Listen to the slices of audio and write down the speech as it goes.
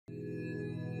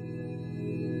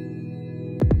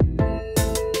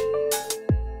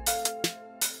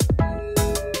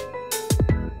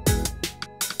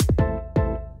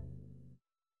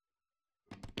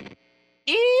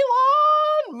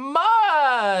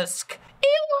Musk!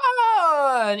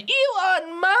 Elon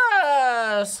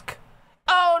Musk!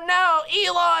 Oh no,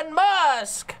 Elon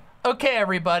Musk! Okay,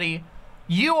 everybody,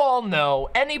 you all know,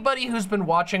 anybody who's been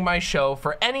watching my show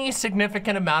for any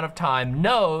significant amount of time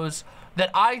knows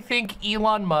that I think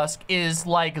Elon Musk is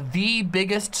like the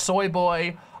biggest soy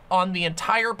boy on the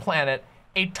entire planet,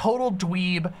 a total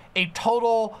dweeb, a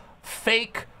total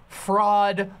fake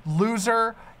fraud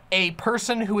loser, a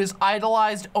person who is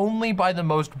idolized only by the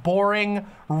most boring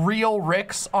real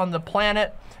ricks on the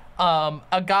planet,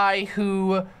 a guy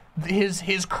who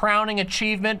his crowning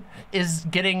achievement is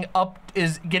getting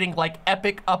like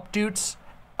epic updoots,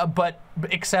 but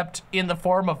except in the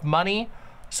form of money.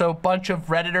 So a bunch of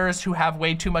Redditors who have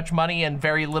way too much money and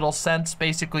very little sense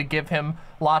basically give him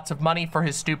lots of money for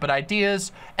his stupid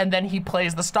ideas, and then he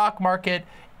plays the stock market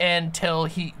until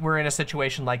we're in a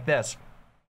situation like this.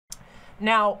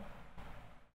 Now,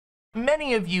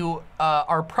 many of you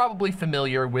are probably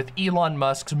familiar with Elon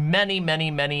Musk's many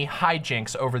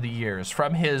hijinks over the years,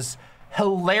 from his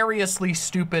hilariously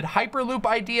stupid Hyperloop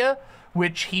idea,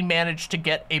 which he managed to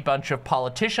get a bunch of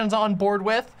politicians on board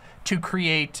with, to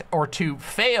create, or to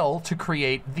fail to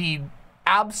create, the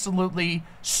absolutely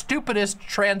stupidest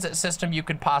transit system you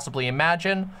could possibly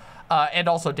imagine, and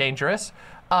also dangerous,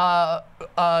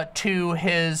 to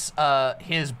his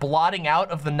blotting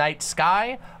out of the night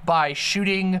sky by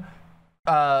shooting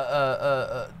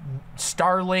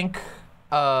Starlink,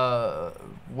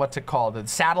 what's it called, the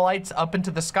satellites up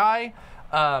into the sky.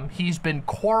 He's been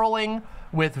quarreling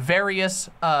with various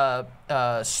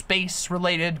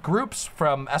space-related groups,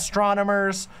 from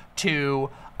astronomers to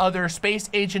other space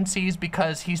agencies,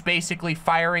 because he's basically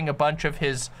firing a bunch of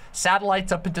his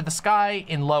satellites up into the sky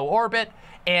in low orbit.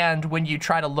 And when you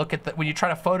try to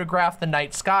photograph the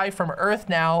night sky from Earth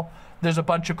now, there's a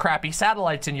bunch of crappy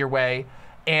satellites in your way.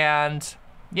 And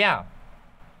yeah.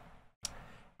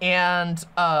 And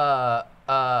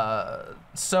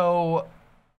so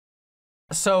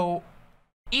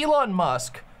Elon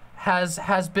Musk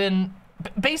has been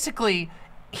basically,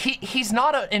 he's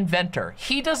not an inventor.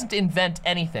 He doesn't invent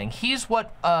anything. He's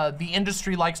what the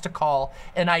industry likes to call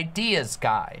an ideas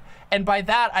guy. And by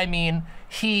that, I mean,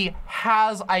 he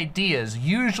has ideas,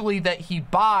 usually that he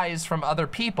buys from other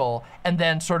people and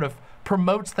then sort of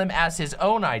promotes them as his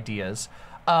own ideas.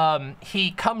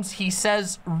 He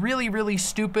says really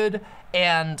stupid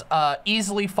and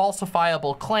easily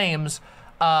falsifiable claims,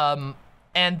 and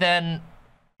then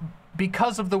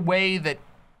because of the way that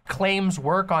claims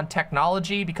work on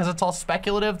technology, because it's all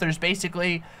speculative, there's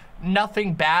basically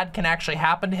nothing bad can actually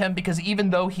happen to him, because even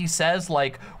though he says,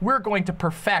 like, we're going to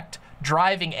perfect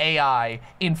driving AI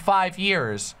in 5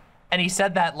 years, and he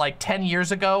said that like 10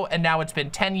 years ago, and now it's been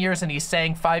 10 years, and he's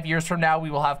saying 5 years from now we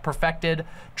will have perfected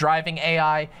driving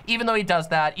AI. Even though he does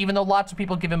that, even though lots of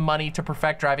people give him money to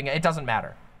perfect driving, it doesn't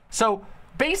matter. So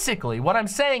basically, what I'm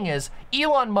saying is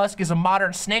Elon Musk is a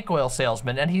modern snake oil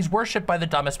salesman, and he's worshipped by the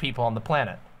dumbest people on the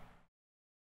planet.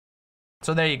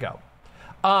 So there you go.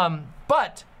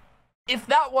 But if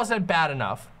that wasn't bad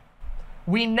enough,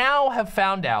 we now have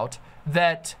found out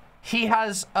that he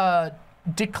has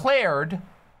declared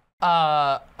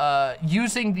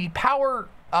using the power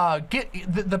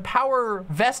the power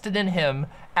vested in him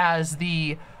as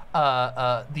the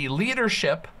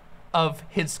leadership of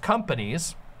his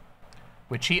companies,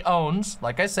 which he owns.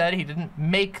 Like I said, he didn't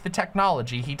make the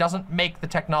technology. He doesn't make the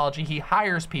technology. He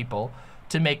hires people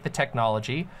to make the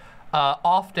technology,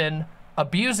 often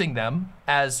abusing them,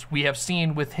 as we have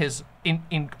seen with his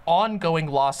ongoing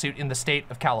lawsuit in the state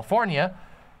of California.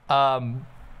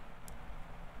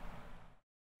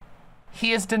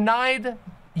 He has denied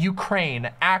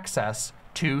Ukraine access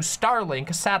to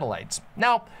Starlink satellites.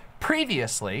 Now,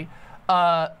 previously,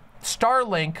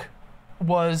 Starlink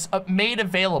was made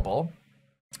available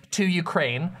to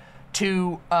Ukraine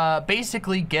to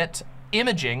basically get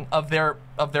imaging of their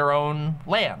own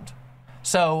land.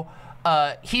 So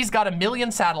he's got 1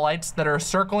 million satellites that are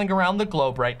circling around the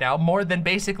globe right now, more than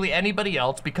basically anybody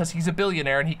else, because he's a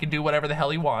billionaire and he can do whatever the hell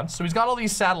he wants. So he's got all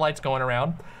these satellites going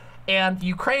around, and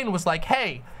Ukraine was like,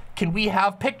 hey, can we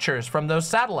have pictures from those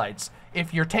satellites?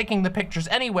 If you're taking the pictures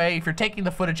anyway, if you're taking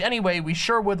the footage anyway, we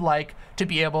sure would like to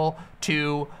be able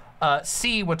to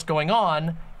see what's going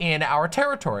on in our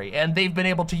territory. And they've been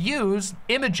able to use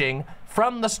imaging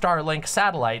from the Starlink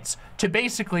satellites to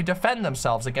basically defend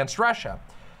themselves against Russia.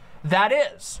 That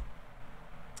is,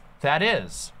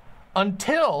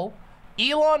 until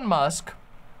Elon Musk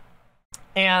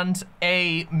and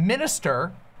a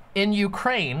minister in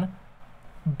Ukraine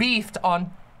beefed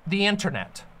on the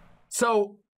internet.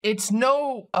 So it's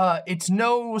no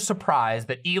surprise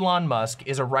that Elon Musk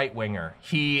is a right-winger.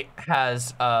 He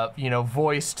has,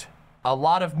 voiced a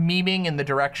lot of memeing in the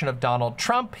direction of Donald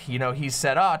Trump. You know, he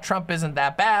said, Trump isn't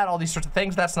that bad, all these sorts of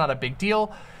things. That's not a big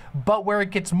deal. But where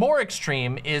it gets more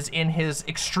extreme is in his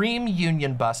extreme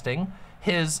union busting,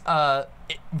 his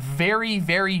very,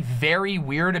 very, very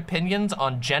weird opinions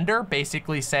on gender,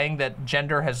 basically saying that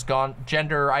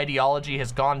gender ideology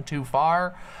has gone too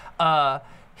far.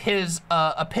 His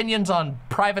opinions on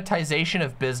privatization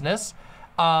of business.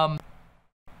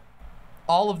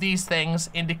 All of these things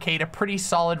indicate a pretty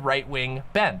solid right-wing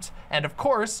bent. And of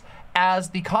course,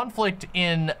 as the conflict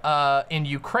in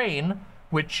Ukraine,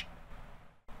 which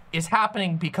is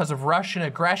happening because of Russian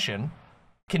aggression,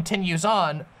 continues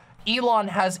on, Elon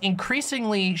has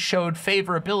increasingly showed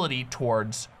favorability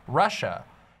towards Russia.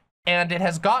 And it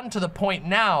has gotten to the point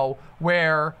now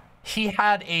where he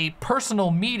had a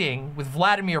personal meeting with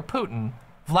Vladimir Putin.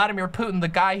 Vladimir Putin, the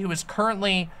guy who is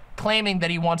currently claiming that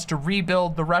he wants to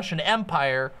rebuild the Russian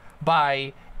Empire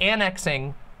by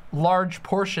annexing large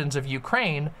portions of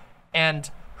Ukraine,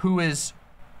 and who is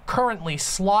currently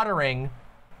slaughtering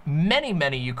many,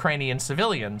 many Ukrainian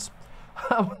civilians.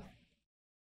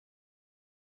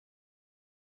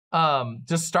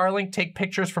 Does Starlink take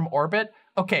pictures from orbit?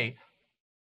 Okay,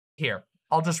 here,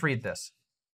 I'll just read this.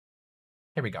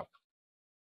 Here we go.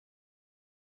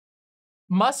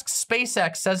 Musk's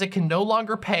SpaceX says it can no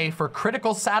longer pay for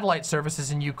critical satellite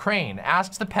services in Ukraine,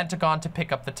 asks the Pentagon to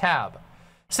pick up the tab.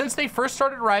 Since they first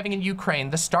started arriving in Ukraine,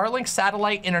 the Starlink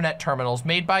satellite internet terminals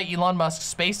made by Elon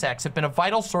Musk's SpaceX have been a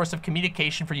vital source of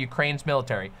communication for Ukraine's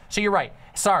military. So you're right.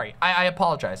 Sorry, I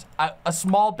apologize. A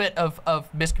small bit of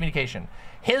miscommunication.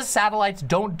 His satellites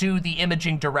don't do the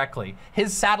imaging directly.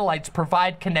 His satellites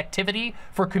provide connectivity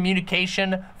for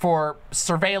communication, for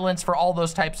surveillance, for all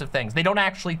those types of things. They don't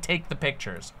actually take the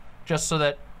pictures, just so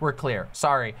that we're clear.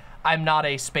 Sorry, I'm not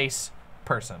a space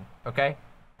person, okay?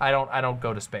 I don't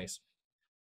go to space.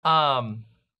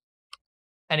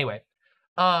 Anyway,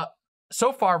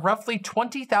 so far, roughly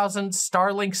 20,000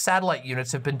 Starlink satellite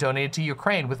units have been donated to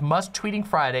Ukraine, with Musk tweeting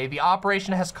Friday, the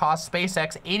operation has cost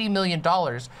SpaceX $80 million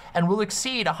and will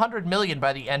exceed $100 million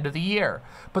by the end of the year.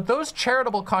 But those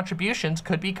charitable contributions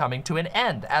could be coming to an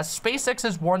end, as SpaceX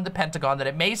has warned the Pentagon that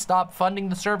it may stop funding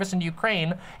the service in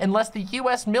Ukraine unless the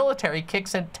US military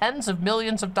kicks in tens of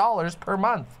millions of dollars per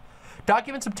month.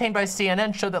 Documents obtained by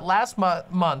CNN show that last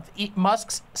month,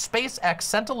 Musk's SpaceX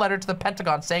sent a letter to the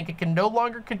Pentagon saying it can no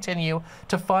longer continue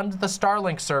to fund the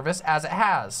Starlink service as it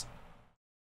has.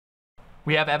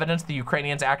 We have evidence the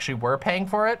Ukrainians actually were paying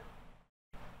for it.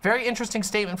 Very interesting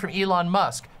statement from Elon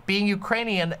Musk. Being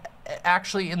Ukrainian,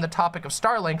 actually in the topic of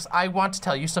Starlinks, I want to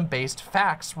tell you some based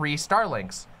facts re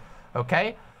Starlinks,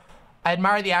 okay? I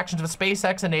admire the actions of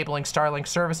SpaceX enabling Starlink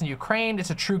service in Ukraine. It's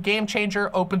a true game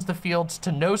changer, opens the fields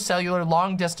to no cellular,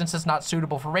 long distances not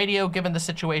suitable for radio, given the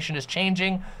situation is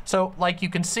changing. So like you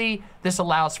can see, this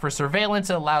allows for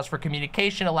surveillance, it allows for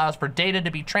communication, allows for data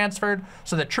to be transferred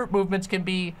so that troop movements can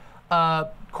be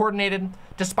coordinated.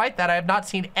 Despite that, I have not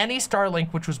seen any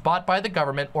Starlink which was bought by the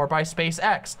government or by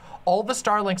SpaceX. All the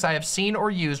Starlinks I have seen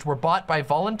or used were bought by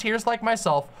volunteers like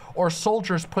myself, or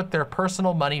soldiers put their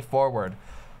personal money forward.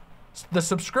 The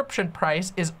subscription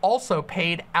price is also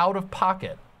paid out of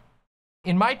pocket.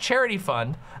 In my charity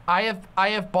fund, I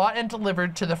have bought and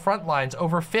delivered to the front lines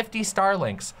over 50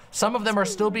 Starlinks. Some of them are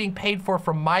still being paid for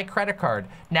from my credit card,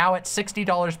 now at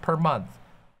 $60 per month.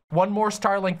 One more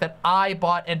Starlink that I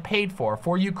bought and paid for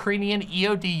Ukrainian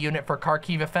EOD unit for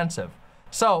Kharkiv offensive.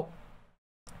 So,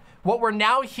 what we're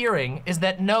now hearing is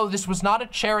that no, this was not a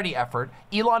charity effort.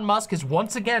 Elon Musk is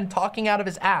once again talking out of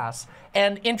his ass,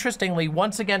 and interestingly,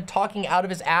 once again talking out of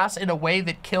his ass in a way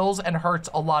that kills and hurts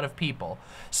a lot of people.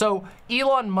 So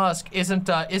Elon Musk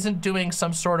isn't doing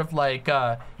some sort of like,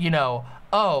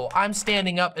 oh, I'm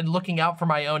standing up and looking out for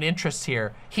my own interests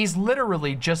here. He's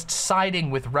literally just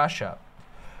siding with Russia,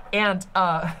 and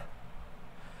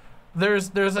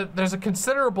there's a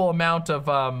considerable amount of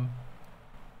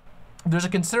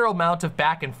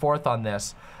back and forth on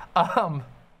this.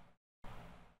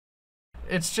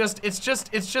 It's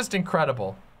just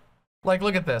incredible. Like,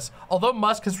 look at this. Although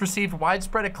Musk has received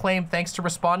widespread acclaim thanks to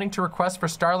responding to requests for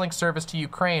Starlink service to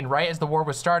Ukraine right as the war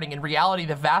was starting, in reality,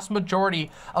 the vast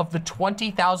majority of the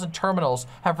 20,000 terminals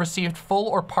have received full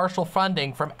or partial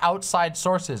funding from outside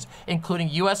sources, including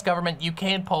US government, UK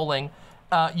and Poland,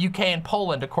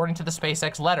 according to the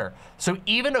SpaceX letter. So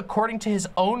even according to his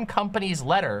own company's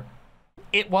letter,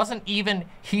 it wasn't even,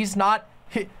 he's not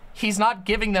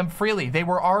giving them freely. They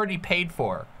were already paid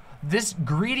for. This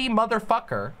greedy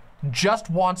motherfucker just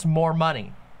wants more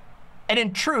money. And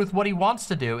in truth, what he wants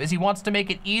to do is he wants to make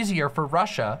it easier for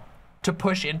Russia to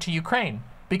push into Ukraine,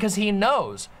 because he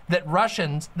knows that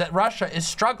Russia is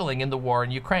struggling in the war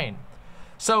in Ukraine.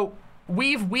 So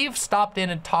we've stopped in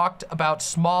and talked about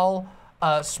small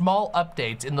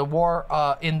updates in the war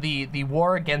the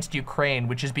war against Ukraine,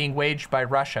 which is being waged by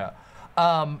Russia,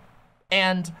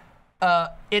 and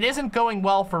it isn't going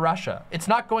well for Russia. It's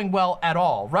not going well at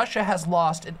all. Russia has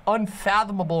lost an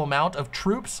unfathomable amount of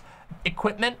troops,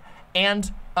 equipment,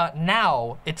 and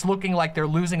now it's looking like they're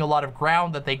losing a lot of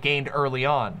ground that they gained early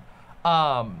on.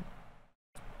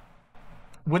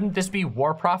 Wouldn't this be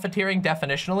war profiteering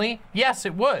definitionally? Yes,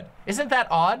 it would. Isn't that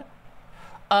odd?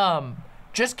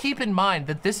 Just keep in mind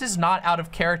that this is not out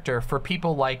of character for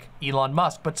people like Elon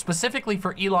Musk, but specifically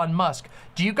for Elon Musk.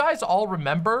 Do you guys all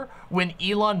remember when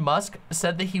Elon Musk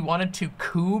said that he wanted to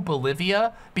coup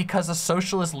Bolivia because a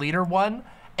socialist leader won,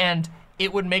 and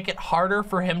it would make it harder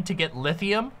for him to get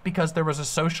lithium because there was a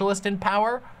socialist in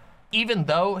power, even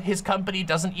though his company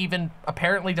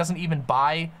apparently doesn't even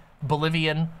buy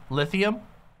Bolivian lithium?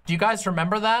 Do you guys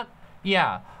remember that?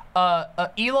 Yeah.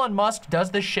 Elon Musk does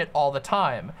this shit all the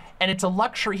time, and it's a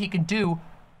luxury he can do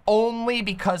only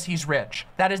because he's rich.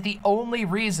 That is the only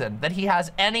reason that he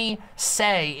has any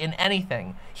say in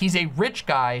anything. He's a rich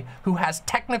guy who has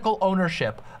technical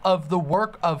ownership of the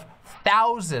work of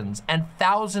thousands and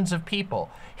thousands of people.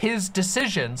 His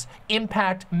decisions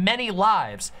impact many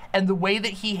lives, and the way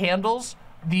that he handles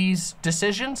these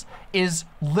decisions is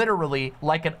literally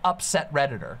like an upset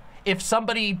Redditor. If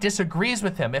somebody disagrees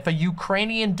with him, if a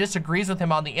Ukrainian disagrees with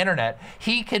him on the internet,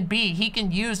 he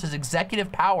can use his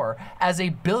executive power as a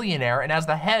billionaire and as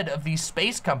the head of these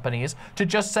space companies to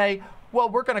just say, well,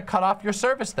 we're gonna cut off your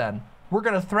service then. We're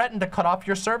gonna threaten to cut off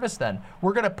your service then.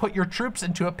 We're gonna put your troops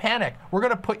into a panic. We're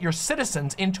gonna put your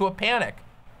citizens into a panic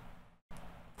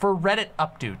for Reddit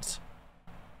updates.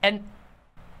 And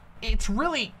it's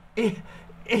really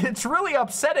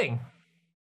upsetting.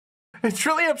 It's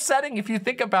really upsetting if you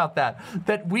think about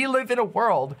that we live in a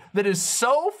world that is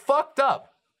so fucked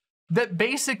up that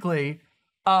basically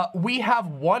we have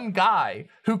one guy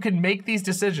who can make these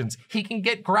decisions. He can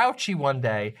get grouchy one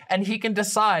day and he can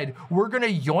decide, we're gonna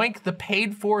yoink the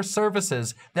paid for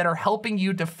services that are helping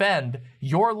you defend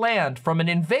your land from an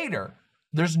invader.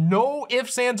 There's no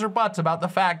ifs, ands, or buts about the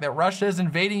fact that Russia is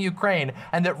invading Ukraine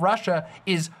and that Russia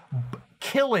is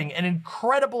killing an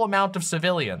incredible amount of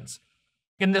civilians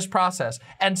in this process.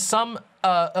 And some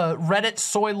Reddit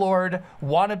soy lord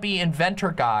wannabe inventor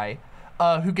guy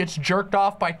who gets jerked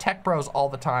off by tech bros all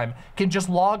the time can just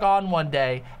log on one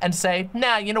day and say,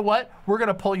 nah, you know what? We're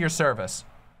gonna pull your service.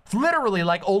 It's literally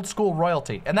like old school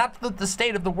royalty. And that's the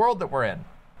state of the world that we're in.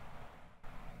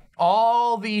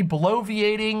 All the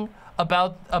bloviating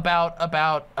about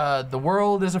the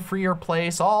world is a freer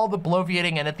place, all the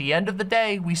bloviating, and at the end of the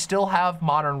day, we still have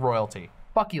modern royalty.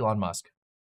 Fuck Elon Musk.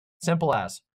 Simple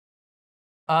as.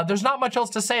 There's not much else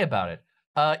to say about it.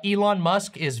 Elon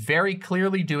Musk is very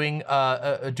clearly doing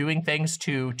things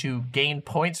to gain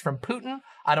points from Putin.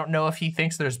 I don't know if he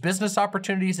thinks there's business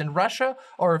opportunities in Russia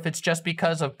or if it's just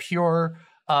because of pure,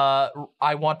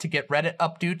 I want to get Reddit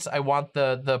updates. I want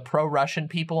the pro-Russian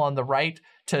people on the right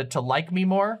to like me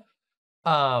more.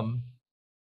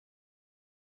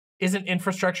 Isn't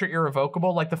infrastructure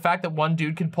irrevocable? Like, the fact that one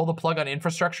dude can pull the plug on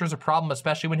infrastructure is a problem,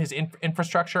 especially when his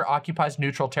infrastructure occupies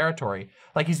neutral territory.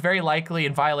 Like, he's very likely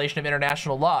in violation of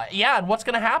international law. Yeah, and what's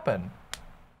gonna happen?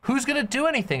 Who's gonna do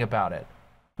anything about it?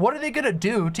 What are they gonna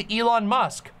do to Elon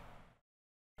Musk?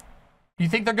 You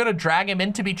think they're gonna drag him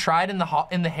in to be tried in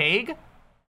the Hague?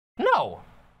 No.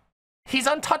 He's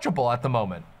untouchable at the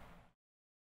moment.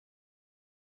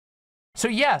 So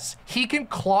yes, he can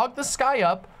clog the sky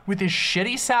up with his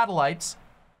shitty satellites.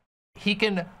 He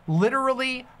can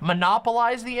literally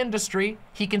monopolize the industry.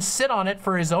 He can sit on it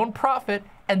for his own profit.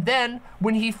 And then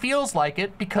when he feels like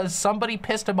it, because somebody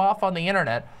pissed him off on the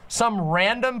internet, some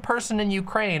random person in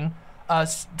Ukraine,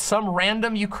 some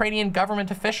random Ukrainian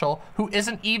government official who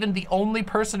isn't even the only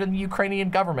person in the Ukrainian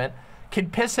government,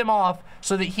 can piss him off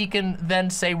so that he can then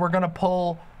say, we're gonna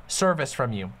pull service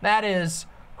from you. That is,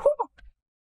 whew.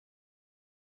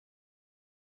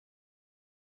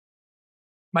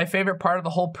 My favorite part of the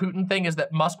whole Putin thing is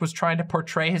that Musk was trying to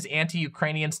portray his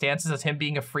anti-Ukrainian stances as him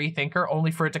being a free thinker, only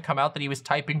for it to come out that he was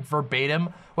typing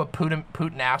verbatim what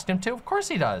Putin asked him to. Of course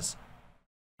he does.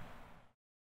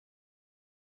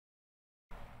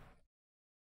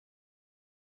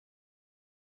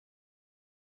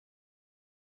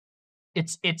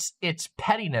 It's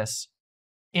pettiness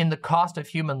in the cost of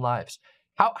human lives.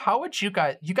 How would do you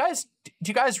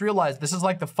guys realize this is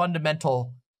like the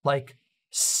fundamental, like,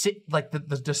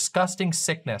 the disgusting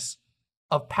sickness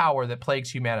of power that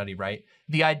plagues humanity, right?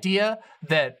 The idea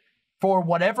that for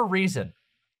whatever reason,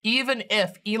 even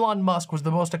if Elon Musk was the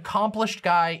most accomplished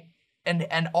guy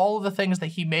and all of the things that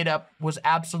he made up was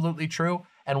absolutely true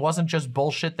and wasn't just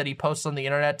bullshit that he posts on the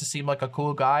internet to seem like a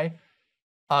cool guy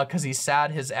because he's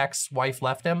sad his ex-wife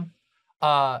left him,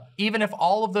 even if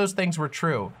all of those things were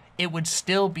true, it would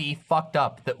still be fucked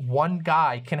up that one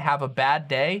guy can have a bad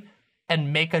day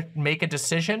and make a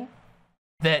decision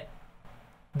that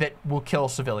will kill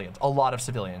civilians, a lot of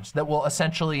civilians, that will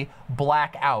essentially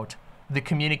black out the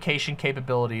communication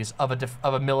capabilities of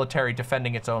a military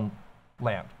defending its own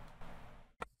land.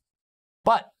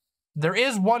 But there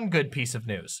is one good piece of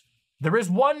news. There is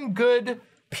one good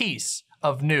piece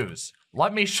of news.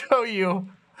 Let me show you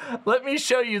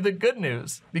the good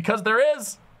news, because there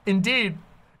is indeed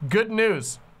good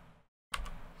news.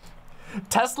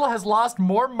 Tesla has lost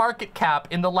more market cap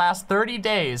in the last 30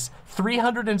 days,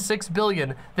 306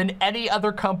 billion, than any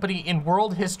other company in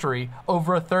world history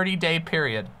over a 30-day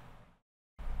period.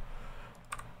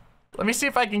 Let me see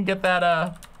if I can get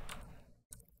that,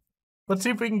 let's see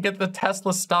if we can get the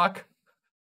Tesla stock.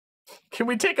 Can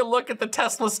we take a look at the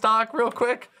Tesla stock real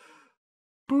quick?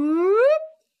 Boop.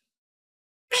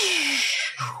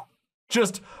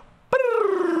 Just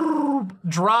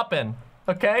dropping,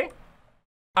 okay?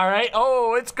 All right,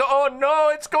 oh no,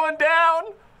 it's going down.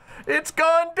 It's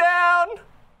going down.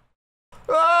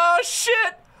 Oh,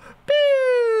 shit.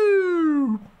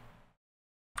 Pew.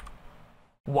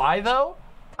 Why though?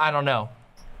 I don't know.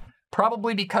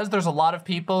 Probably because there's a lot of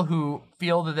people who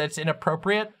feel that it's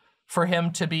inappropriate for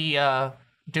him to be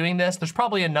doing this. There's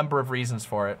probably a number of reasons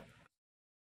for it.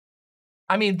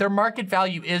 I mean, their market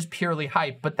value is purely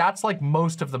hype, but that's like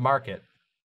most of the market.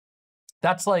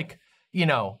 That's like, you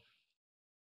know,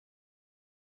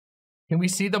 can we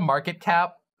see the market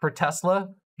cap for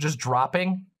Tesla just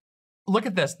dropping? Look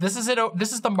at this. This is it.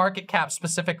 This is the market cap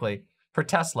specifically for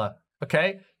Tesla.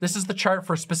 Okay, this is the chart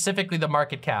for specifically the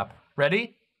market cap.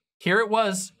 Ready? Here it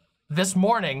was this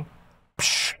morning.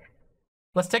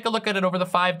 Let's take a look at it over the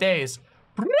 5 days.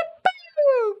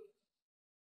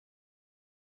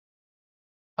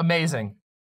 Amazing.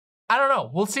 I don't know.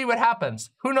 We'll see what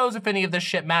happens. Who knows if any of this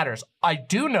shit matters. I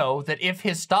do know that if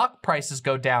his stock prices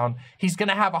go down, he's going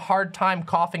to have a hard time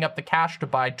coughing up the cash to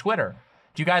buy Twitter.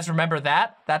 Do you guys remember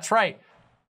that? That's right.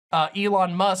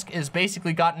 Elon Musk has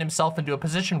basically gotten himself into a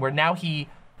position where now he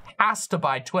has to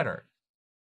buy Twitter.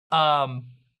 Yeah.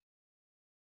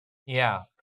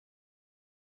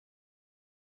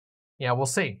 Yeah, we'll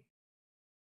see.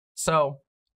 So,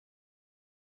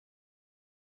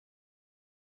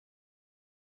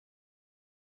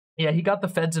 yeah, he got the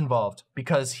feds involved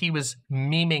because he was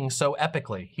memeing so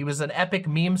epically. He was an epic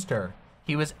memester.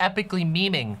 He was epically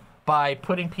memeing by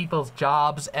putting people's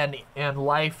jobs and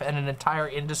life and an entire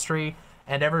industry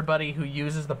and everybody who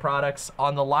uses the products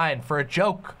on the line for a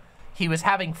joke. He was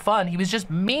having fun. He was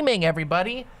just memeing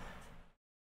everybody.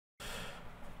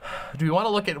 Do we want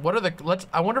to look at what are the,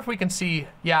 I wonder if we can see,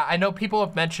 yeah, I know people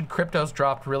have mentioned crypto's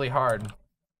dropped really hard.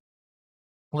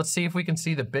 Let's see if we can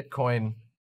see the Bitcoin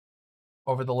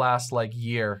over the last like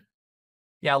year.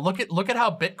 Yeah, look at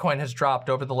how Bitcoin has dropped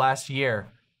over the last year.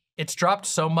 It's dropped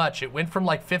so much. It went from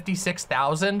like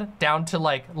 56,000 down to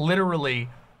like literally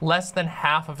less than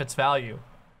half of its value.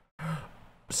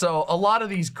 So a lot of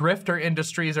these grifter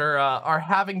industries are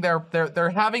having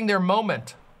they're having their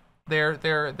moment.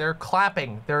 They're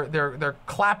clapping. They're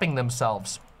clapping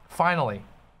themselves finally.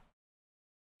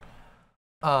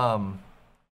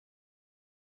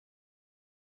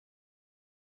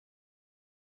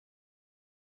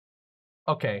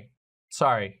 Okay,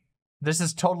 sorry. This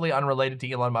is totally unrelated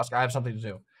to Elon Musk. I have something to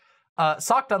do.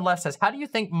 Socked on Left says, how do you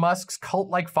think Musk's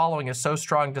cult-like following is so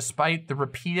strong despite the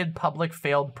repeated public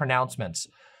failed pronouncements?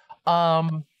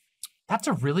 That's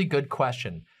a really good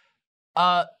question.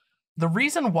 The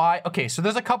reason why, okay, so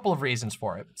there's a couple of reasons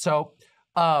for it. So,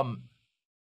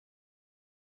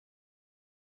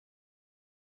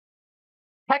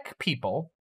 tech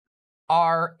people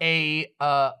are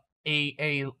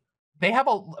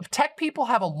tech people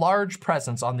have a large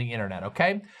presence on the internet,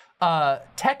 okay?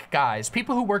 Tech guys,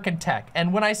 people who work in tech,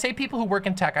 and when I say people who work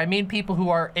in tech, I mean people who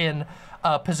are in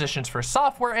positions for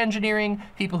software engineering,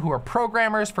 people who are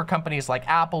programmers for companies like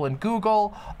Apple and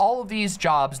Google, all of these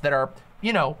jobs that are,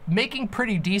 you know, making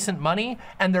pretty decent money,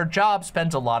 and their job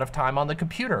spends a lot of time on the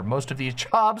computer. Most of these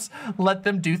jobs let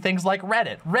them do things like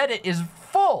Reddit. Reddit is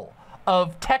full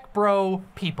of tech bro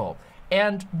people.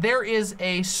 And there is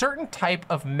a certain type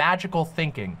of magical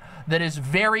thinking that is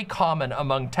very common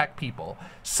among tech people.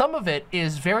 Some of it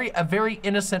is a very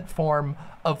innocent form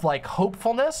of like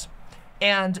hopefulness.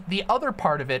 And the other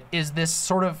part of it is this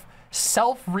sort of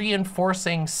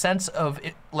self-reinforcing sense of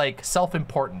like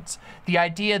self-importance. The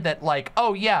idea that like,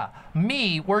 oh yeah,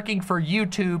 me working for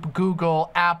YouTube,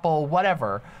 Google, Apple,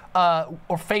 whatever,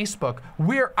 or Facebook,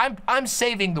 I'm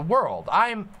saving the world.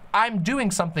 I'm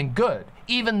doing something good,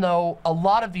 even though a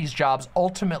lot of these jobs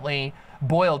ultimately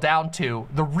boil down to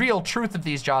the real truth of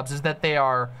these jobs is that they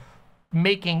are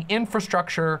making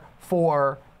infrastructure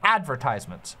for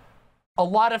advertisements. A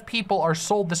lot of people are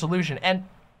sold this illusion, and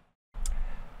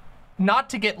not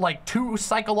to get like too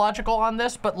psychological on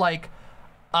this, but like,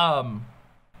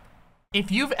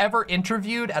 if you've ever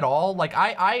interviewed at all, like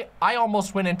I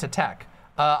almost went into tech.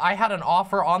 I had an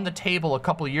offer on the table a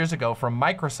couple of years ago from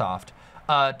Microsoft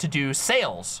to do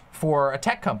sales for a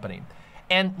tech company.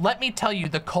 And let me tell you,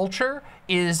 the culture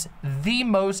is the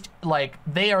most, like,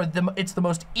 it's the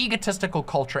most egotistical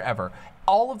culture ever.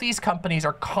 All of these companies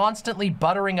are constantly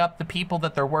buttering up the people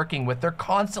that they're working with. They're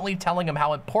constantly telling them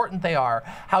how important they are,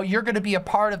 how you're gonna be a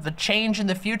part of the change in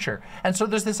the future. And so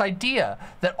there's this idea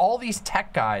that all these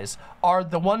tech guys are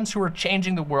the ones who are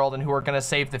changing the world and who are gonna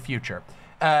save the future,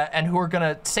 and who are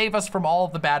gonna save us from all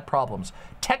of the bad problems.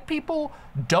 Tech people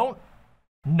don't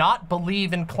not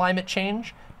believe in climate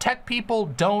change. Tech people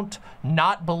don't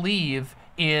not believe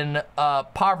in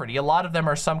poverty. A lot of them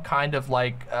are some kind of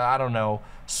like, I don't know,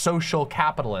 social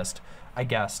capitalist, I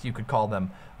guess you could call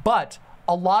them. But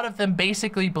a lot of them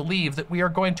basically believe that we are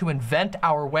going to invent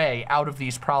our way out of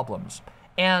these problems.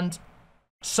 And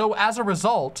so as a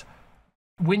result,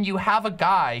 when you have a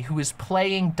guy who is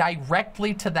playing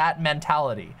directly to that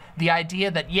mentality, the idea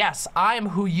that, yes, I'm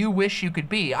who you wish you could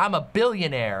be. I'm a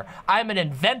billionaire. I'm an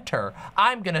inventor.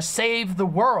 I'm gonna save the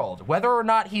world. Whether or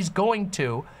not he's going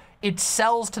to, it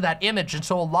sells to that image. And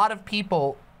so a lot of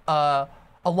people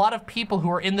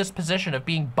who are in this position of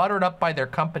being buttered up by their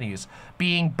companies,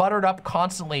 being buttered up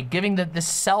constantly, giving this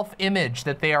self-image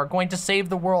that they are going to save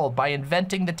the world by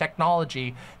inventing the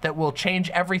technology that will change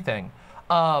everything,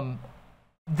 that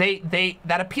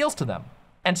appeals to them.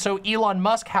 And so Elon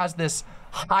Musk has this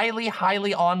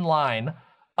highly online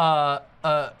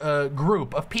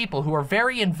group of people who are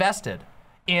very invested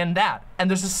in that. And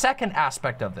there's a second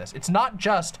aspect of this. It's not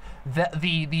just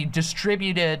the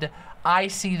distributed, I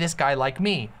see this guy like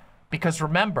me, because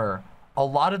remember, a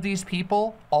lot of these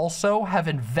people also have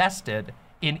invested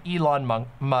in Elon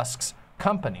Musk's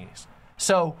companies.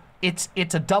 So it's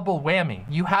a double whammy.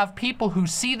 You have people who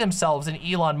see themselves in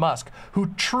Elon Musk,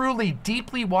 who truly,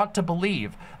 deeply want to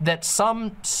believe that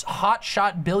some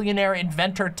hotshot billionaire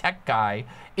inventor tech guy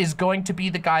is going to be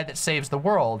the guy that saves the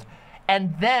world.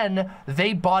 And then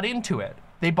they bought into it.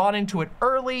 They bought into it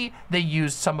early. They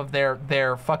used some of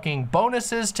their fucking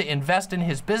bonuses to invest in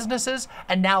his businesses,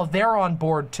 and now they're on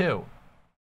board too.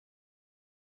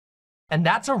 And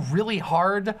that's a really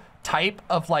hard type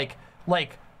of like,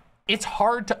 it's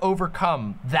hard to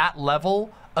overcome that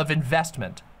level of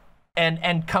investment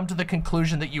and come to the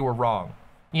conclusion that you were wrong.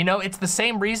 You know, it's the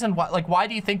same reason why, like, why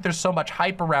do you think there's so much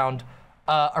hype around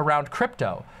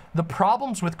crypto? The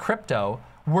problems with crypto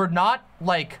were not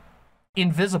like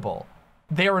invisible.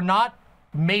 They were not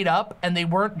made up, and they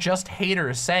weren't just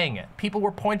haters saying it. People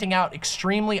were pointing out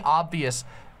extremely obvious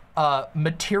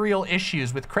material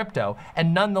issues with crypto,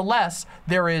 and nonetheless,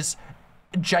 there is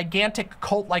gigantic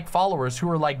cult-like followers who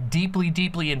are like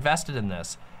deeply invested in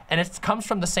this. And it comes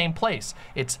from the same place.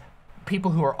 It's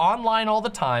people who are online all the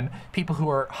time, people who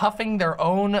are huffing their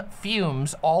own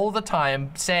fumes all the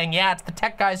time, saying, yeah, it's the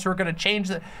tech guys who are gonna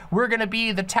change we're gonna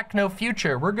be the techno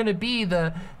future. We're gonna be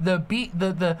the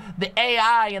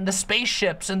AI and the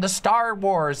spaceships and the Star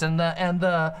Wars and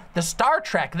the Star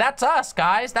Trek. That's us,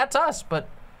 guys, that's us. But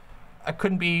I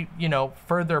couldn't be, you know,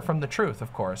 further from the truth,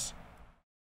 of course.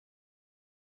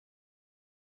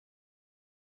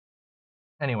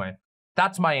 Anyway,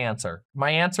 that's my answer.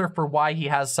 My answer for why he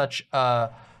has such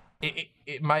my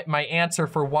answer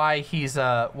for why he's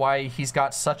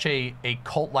got such a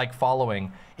cult-like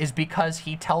following is because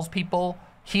he tells people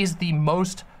he's the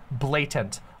most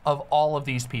blatant of all of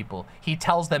these people. He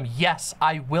tells them, yes,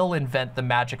 I will invent the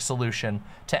magic solution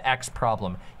to X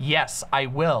problem. Yes, I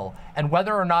will. And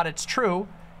whether or not it's true,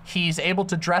 he's able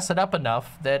to dress it up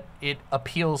enough that it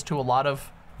appeals to a lot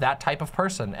of that type of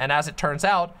person. And as it turns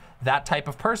out, that type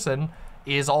of person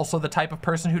is also the type of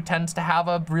person who tends to have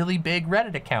a really big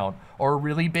Reddit account or a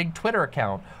really big Twitter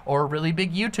account or a really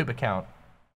big YouTube account.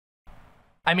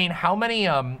 I mean, how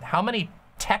many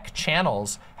tech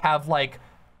channels have like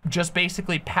just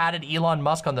basically patted Elon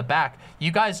Musk on the back?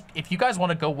 You guys, if you guys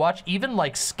want to go watch even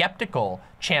like skeptical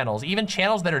channels, even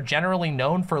channels that are generally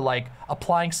known for like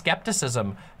applying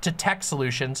skepticism to tech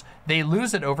solutions, they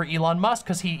lose it over Elon Musk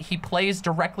because he plays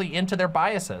directly into their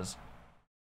biases.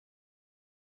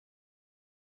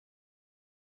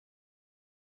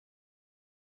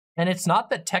 And it's not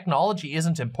that technology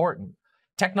isn't important.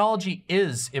 Technology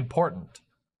is important.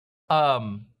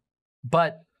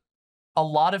 But a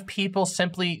lot of people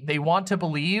simply, they want to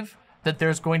believe that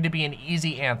there's going to be an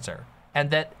easy answer.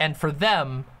 And for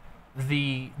them,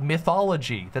 the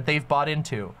mythology that they've bought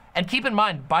into, and keep in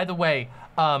mind, by the way,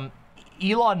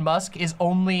 Elon Musk is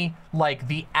only like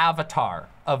the avatar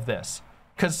of this,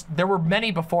 because there were many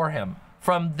before him,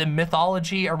 from the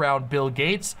mythology around Bill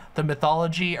Gates, the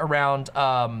mythology around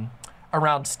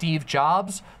Steve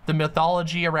Jobs, the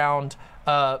mythology around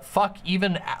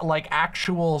even like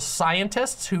actual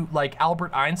scientists who, like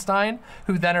Albert Einstein,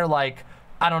 who then are like,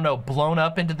 I don't know, blown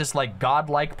up into this like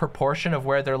godlike proportion of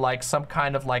where they're like some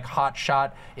kind of like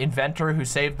hotshot inventor who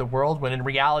saved the world, when in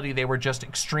reality they were just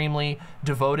extremely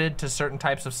devoted to certain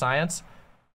types of science.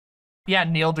 Yeah,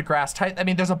 Neil deGrasse Tyson. I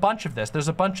mean, there's a bunch of this. There's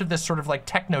a bunch of this sort of like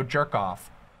techno jerk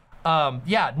off.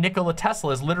 Yeah, Nikola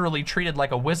Tesla is literally treated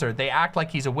like a wizard. They act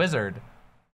like he's a wizard.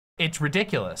 It's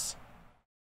ridiculous.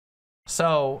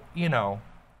 So, you know,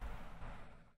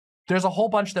 there's a whole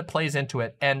bunch that plays into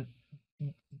it, and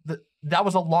that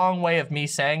was a long way of me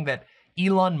saying that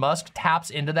Elon Musk taps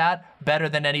into that better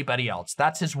than anybody else.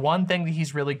 That's his one thing that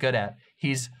he's really good at.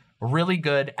 He's really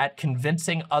good at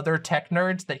convincing other tech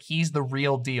nerds that he's the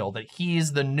real deal, that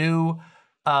he's the new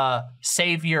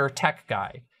savior tech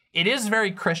guy. It is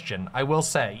very Christian, I will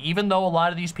say. Even though a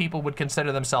lot of these people would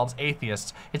consider themselves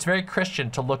atheists, it's very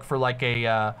Christian to look for like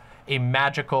a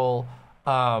magical,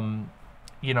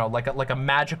 you know, like a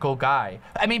magical guy.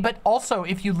 I mean, but also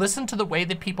if you listen to the way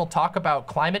that people talk about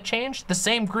climate change, the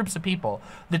same groups of people,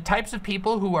 the types of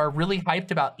people who are really hyped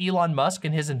about Elon Musk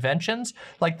and his inventions,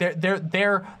 like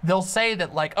they'll say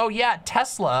that like, oh yeah,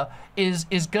 Tesla is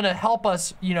gonna help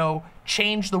us, you know,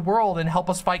 change the world and help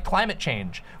us fight climate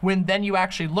change. When then you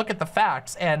actually look at the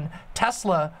facts, and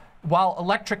Tesla, while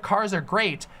electric cars are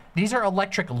great, these are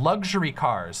electric luxury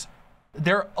cars.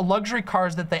 They're luxury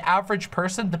cars that the average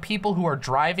person, the people who are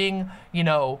driving, you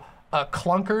know,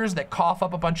 clunkers that cough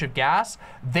up a bunch of gas,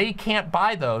 they can't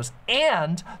buy those.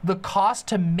 And the cost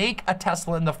to make a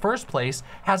Tesla in the first place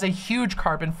has a huge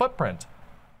carbon footprint.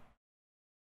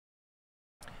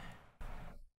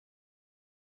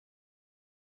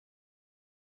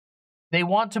 They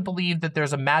want to believe that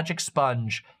there's a magic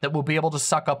sponge that will be able to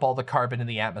suck up all the carbon in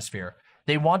the atmosphere.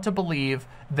 They want to believe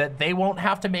that they won't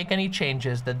have to make any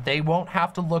changes, that they won't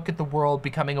have to look at the world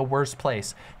becoming a worse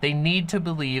place. They need to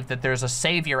believe that there's a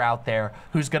savior out there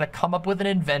who's gonna come up with an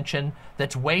invention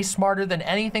that's way smarter than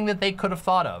anything that they could have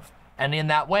thought of. And in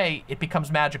that way, it becomes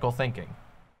magical thinking.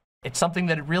 It's something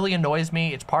that really annoys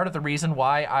me. It's part of the reason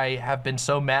why I have been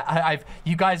so mad.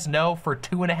 You guys know, for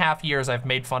 2.5 years, I've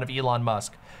made fun of Elon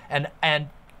Musk. And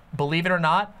believe it or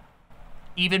not,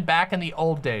 even back in the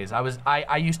old days,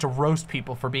 I used to roast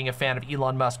people for being a fan of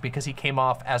Elon Musk because he came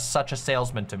off as such a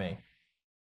salesman to me.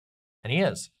 And he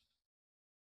is.